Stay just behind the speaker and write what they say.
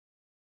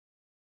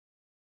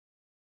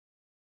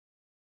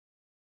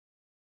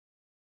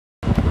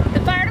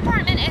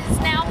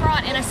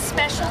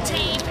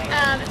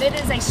It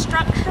is a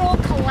structural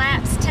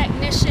collapse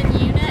technician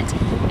unit,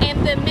 and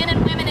the men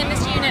and women in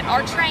this unit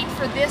are trained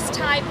for this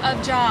type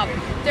of job.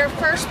 Their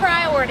first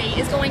priority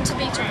is going to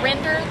be to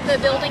render the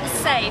building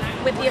safe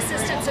with the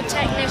assistance of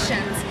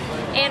technicians.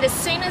 And as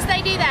soon as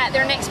they do that,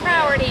 their next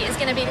priority is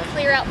going to be to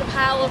clear out the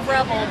pile of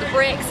rubble, the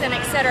bricks, and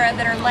etc.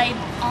 that are laid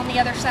on the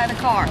other side of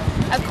the car.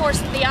 Of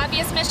course, the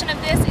obvious mission of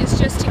this is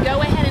just to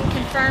go ahead and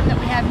confirm that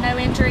we have no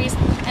injuries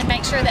and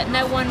make sure that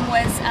no one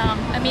was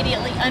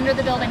immediately under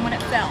the building when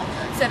it fell.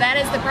 So that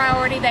is the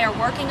priority they are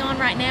working on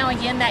right now.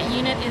 Again, that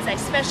unit is a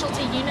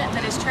specialty unit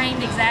that is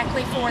trained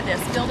exactly for this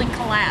building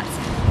collapse.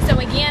 So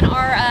again,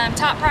 our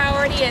top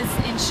priority is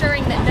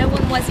ensuring that no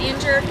one was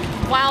injured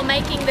while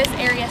making this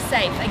area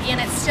safe. Again,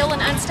 it's still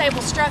an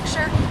unstable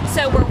structure,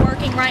 so we're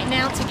working right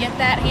now to get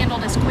that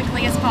handled as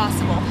quickly as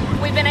possible.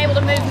 We've been able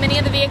to move many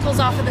of the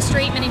vehicles off of the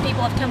street. Many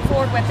people have come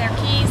forward with their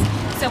keys,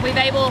 so we've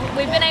been able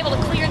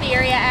to clear the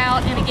area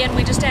out. And again,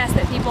 we just ask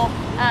that people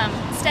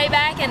stay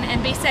back and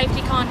be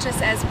safety conscious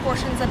as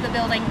portions of the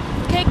building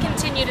could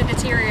continue to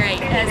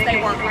deteriorate as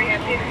they work on it.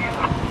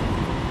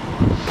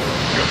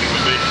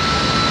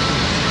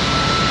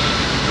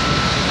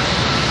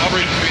 I'll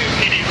read the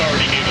PD's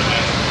already given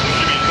that. There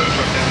should be a tow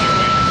truck down there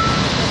waiting.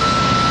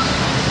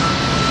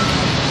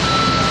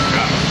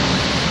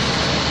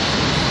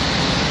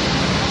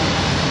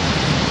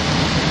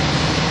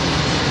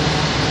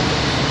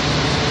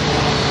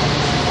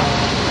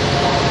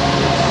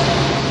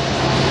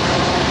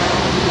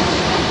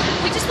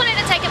 We just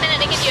wanted to take a minute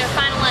to give you a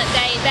final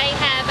update. They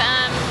have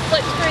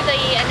looked through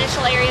the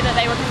initial area that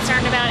they were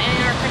concerned about and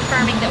are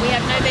confirming that we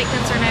have no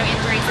victims or no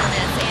injuries in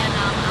this. And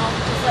I'll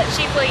just let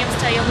Chief Williams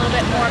tell you a little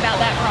bit more about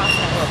that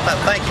process. Well,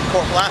 thank you,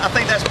 Corporal. I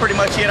think that's pretty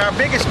much it. Our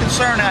biggest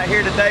concern out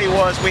here today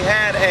was we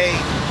had a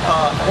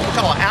what we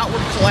call an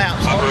outward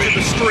collapse onto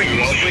the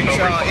streets, which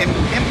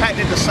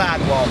impacted the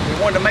sidewalk.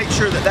 We wanted to make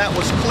sure that that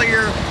was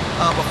clear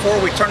before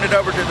we turned it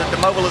over to the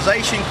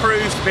demobilization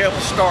crews to be able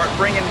to start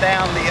bringing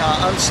down the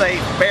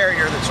unsafe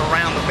barrier that's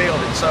around the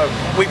building. So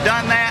we've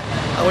done that.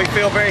 We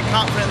feel very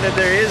confident that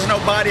there is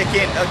nobody.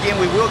 Again,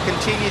 we will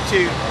continue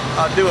to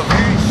do a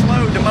very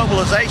slow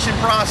demolition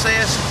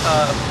process,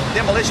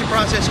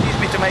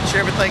 to make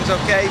sure everything's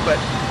okay. But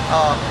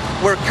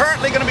we're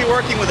currently going to be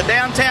working with a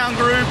downtown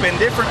group and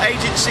different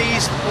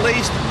agencies,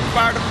 police,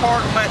 fire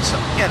departments,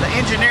 the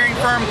engineering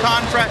firm,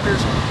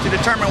 contractors, to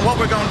determine what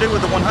we're going to do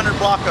with the 100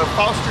 block of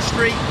Foster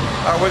Street.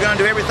 We're going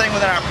to do everything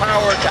within our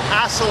power to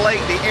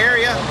isolate the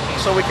area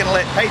so we can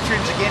let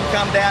patrons again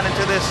come down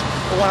into this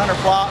 100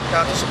 block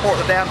to support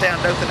the downtown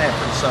Dothan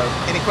effort. So,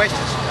 any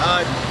questions?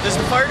 Does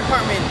the fire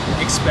department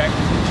inspect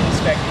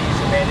these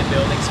abandoned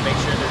buildings to make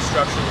sure they're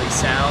structurally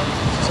sound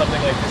so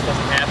something like this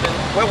doesn't happen?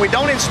 Well, we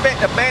don't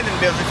inspect abandoned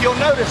buildings. If you'll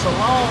notice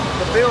along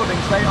the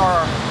buildings,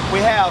 we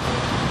have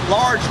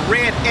large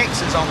red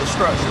X's on the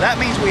structure. That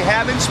means we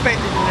have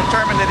inspected and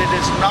determined that it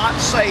is not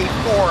safe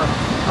for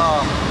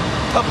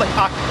public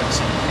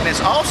occupancy. And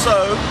it's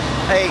also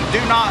a do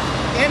not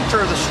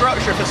enter the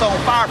structure if it's on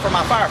fire for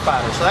my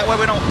firefighters. So that way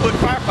we don't put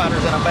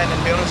firefighters in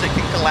abandoned buildings that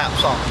can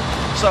collapse on them.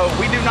 So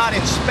we do not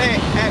inspect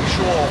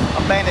actual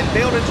abandoned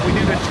buildings. We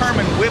do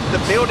determine with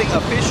the building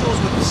officials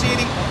with the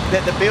city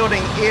that the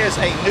building is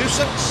a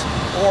nuisance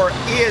or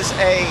is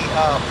a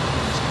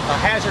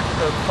hazard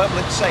to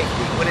public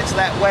safety. When it's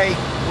that way,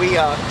 we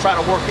try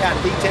to work out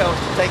details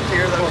to take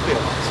care of those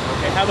buildings.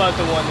 Okay, how about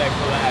the one that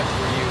collapsed?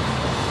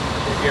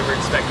 Have you ever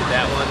inspected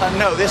that one?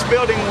 No, this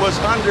building was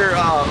under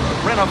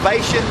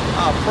renovation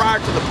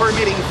prior to the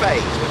permitting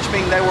phase, which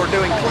means they were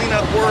doing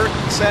cleanup work,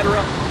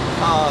 etc.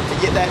 To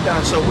get that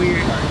done. So we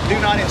do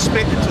not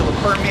inspect until the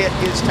permit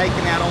is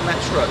taken out on that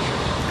structure.